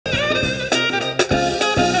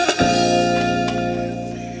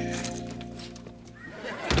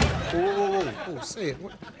Say it.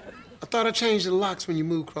 What? I thought I changed the locks when you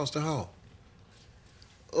moved across the hall.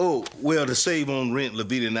 Oh, well, to save on rent,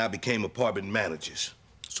 Lydia and I became apartment managers.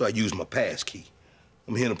 So I used my pass key.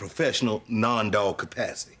 I'm here in a professional, non-dog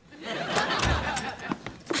capacity.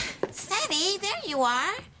 Sadie, there you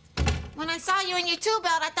are. When I saw you in your tool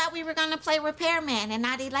belt, I thought we were gonna play repairman and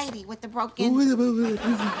naughty lady with the broken...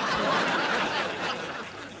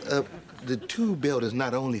 The tool belt is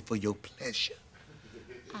not only for your pleasure.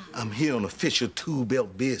 I'm here on official tool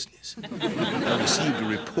belt business. I received a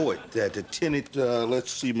report that the tenant, let's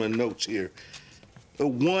see my notes here.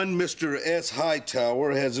 One Mr. S.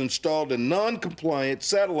 Hightower has installed a non-compliant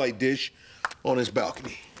satellite dish on his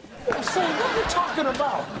balcony. So what are you talking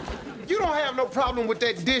about? You don't have no problem with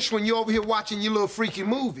that dish when you're over here watching your little freaky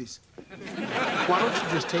movies. Why don't you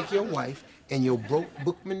just take your wife and your broke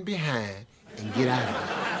bookman behind and get out of here?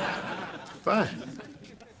 Fine.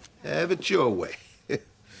 Have it your way.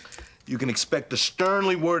 You can expect a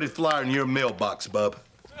sternly worded flyer in your mailbox, bub.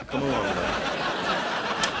 Come along, bub.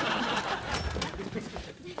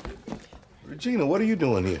 Regina, what are you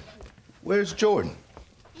doing here? Where's Jordan?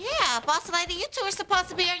 Yeah, boss lady, you two are supposed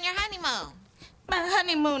to be on your honeymoon. My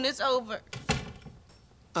honeymoon is over.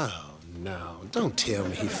 Oh, no. Don't tell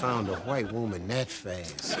me he found a white woman that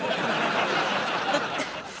fast.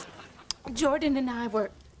 Jordan and I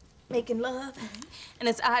were making love, and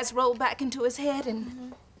his eyes rolled back into his head,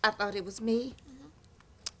 and I thought it was me,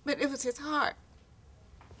 but it was his heart.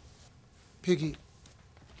 Piggy,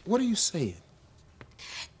 what are you saying?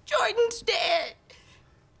 Jordan's dead.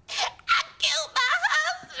 I killed my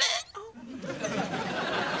husband.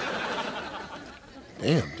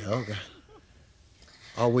 Damn, dog.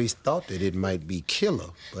 I always thought that it might be killer,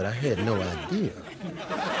 but I had no idea.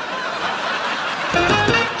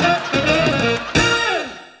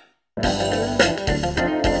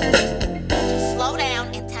 Slow down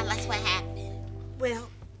and tell us what happened. Well,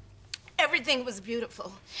 everything was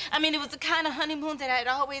beautiful. I mean, it was the kind of honeymoon that I'd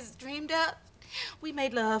always dreamed of. We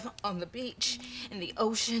made love on the beach, in the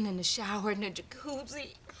ocean, in the shower, in the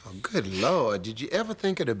jacuzzi. Oh, good Lord. Did you ever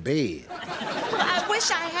think of the bed? Well, I wish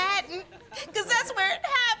I hadn't, because that's where it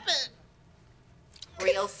happened.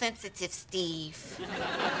 Real sensitive, Steve.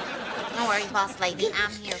 Don't worry, boss lady.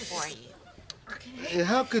 I'm here for you. Hey,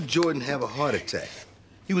 how could Jordan have a heart attack?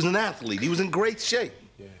 He was an athlete. He was in great shape.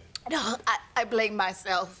 Yeah. No, I blame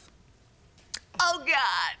myself. Oh,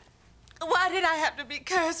 God. Why did I have to be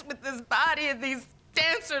cursed with this body and these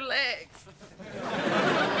dancer legs?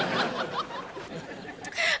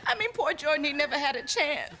 I mean, poor Jordan, he never had a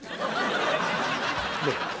chance.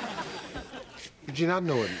 Look, Regina, I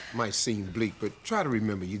know it might seem bleak, but try to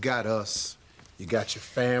remember, you got us, you got your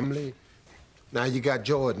family, now you got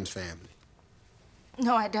Jordan's family.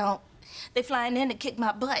 No, I don't. They flying in to kick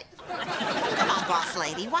my butt. Come on, boss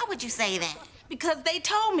lady. Why would you say that? Because they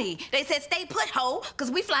told me. They said, stay put, ho, because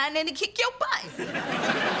we flying in to kick your butt. Oh,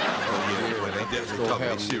 yeah, well, they definitely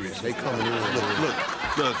talking serious. They coming in.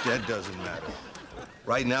 Look, that doesn't matter.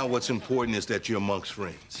 Right now, what's important is that you're amongst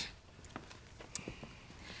friends.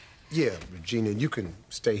 Yeah, Regina, you can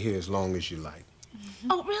stay here as long as you like.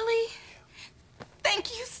 Oh, really?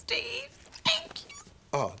 Thank you, Steve. Thank you.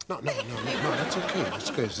 Oh, no, that's okay. That's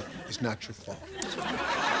good. It's not your fault.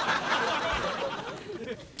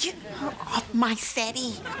 Get her off my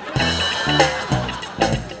settee.